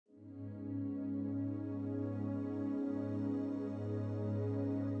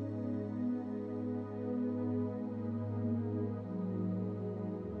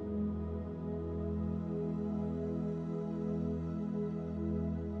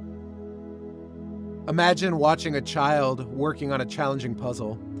Imagine watching a child working on a challenging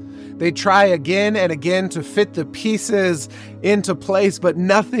puzzle. They try again and again to fit the pieces into place, but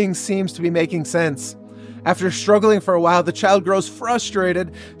nothing seems to be making sense. After struggling for a while, the child grows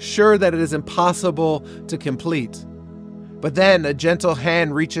frustrated, sure that it is impossible to complete. But then a gentle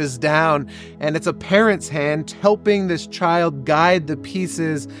hand reaches down, and it's a parent's hand helping this child guide the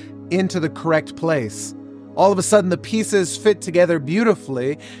pieces into the correct place. All of a sudden, the pieces fit together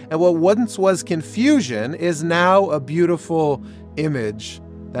beautifully, and what once was confusion is now a beautiful image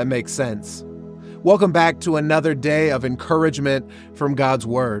that makes sense. Welcome back to another day of encouragement from God's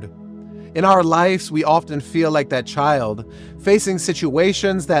Word. In our lives, we often feel like that child, facing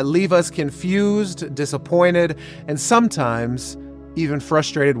situations that leave us confused, disappointed, and sometimes even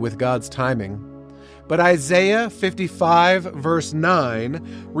frustrated with God's timing. But Isaiah 55 verse 9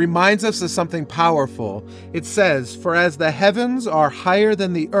 reminds us of something powerful. It says, "For as the heavens are higher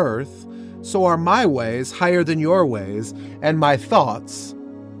than the earth, so are my ways higher than your ways, and my thoughts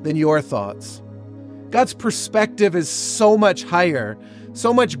than your thoughts." God's perspective is so much higher,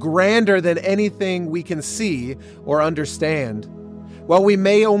 so much grander than anything we can see or understand. While we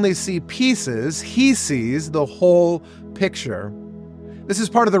may only see pieces, He sees the whole picture. This is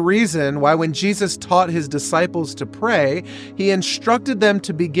part of the reason why when Jesus taught His disciples to pray, He instructed them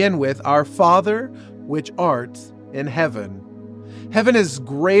to begin with, "Our Father, which art in heaven." Heaven is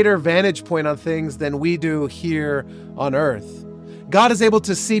greater vantage point on things than we do here on earth. God is able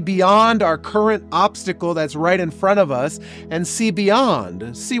to see beyond our current obstacle that's right in front of us and see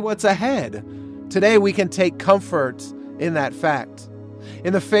beyond, see what's ahead. Today we can take comfort in that fact.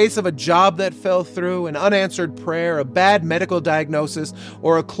 In the face of a job that fell through, an unanswered prayer, a bad medical diagnosis,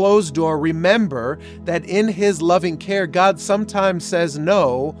 or a closed door, remember that in His loving care, God sometimes says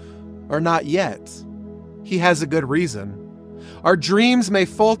no or not yet. He has a good reason. Our dreams may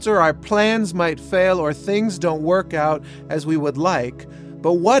falter, our plans might fail, or things don't work out as we would like.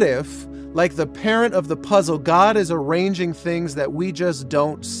 But what if, like the parent of the puzzle, God is arranging things that we just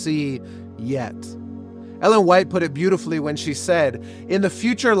don't see yet? Ellen White put it beautifully when she said, "In the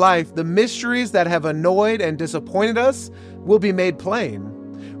future life, the mysteries that have annoyed and disappointed us will be made plain.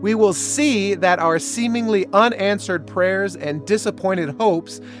 We will see that our seemingly unanswered prayers and disappointed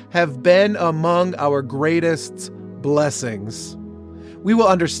hopes have been among our greatest blessings. We will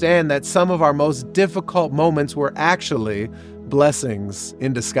understand that some of our most difficult moments were actually blessings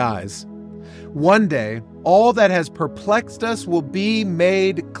in disguise. One day, all that has perplexed us will be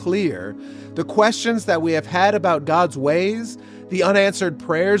made clear. The questions that we have had about God's ways, the unanswered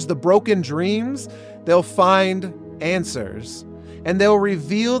prayers, the broken dreams, they'll find answers. And they'll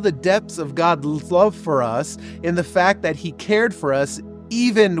reveal the depths of God's love for us in the fact that He cared for us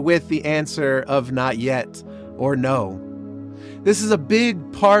even with the answer of not yet or no. This is a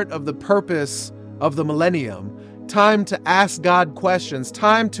big part of the purpose of the millennium. Time to ask God questions,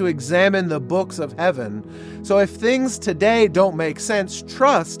 time to examine the books of heaven. So if things today don't make sense,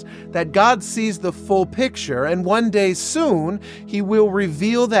 trust that God sees the full picture, and one day soon He will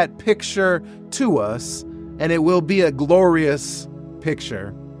reveal that picture to us, and it will be a glorious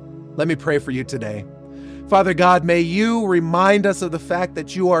picture. Let me pray for you today. Father God, may You remind us of the fact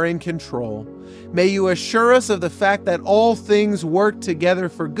that You are in control. May You assure us of the fact that all things work together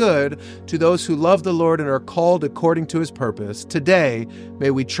for good to those who love the Lord and are called according to His purpose. Today,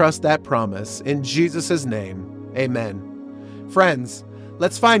 may we trust that promise. In Jesus' name, amen. Friends,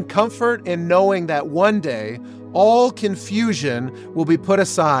 let's find comfort in knowing that one day, all confusion will be put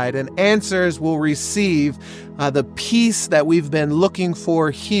aside and answers will receive the peace that we've been looking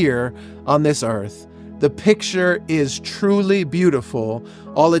for here on this earth. The picture is truly beautiful.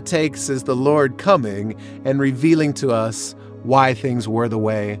 All it takes is the Lord coming and revealing to us why things were the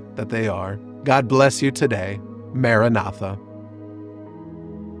way that they are. God bless you today. Maranatha.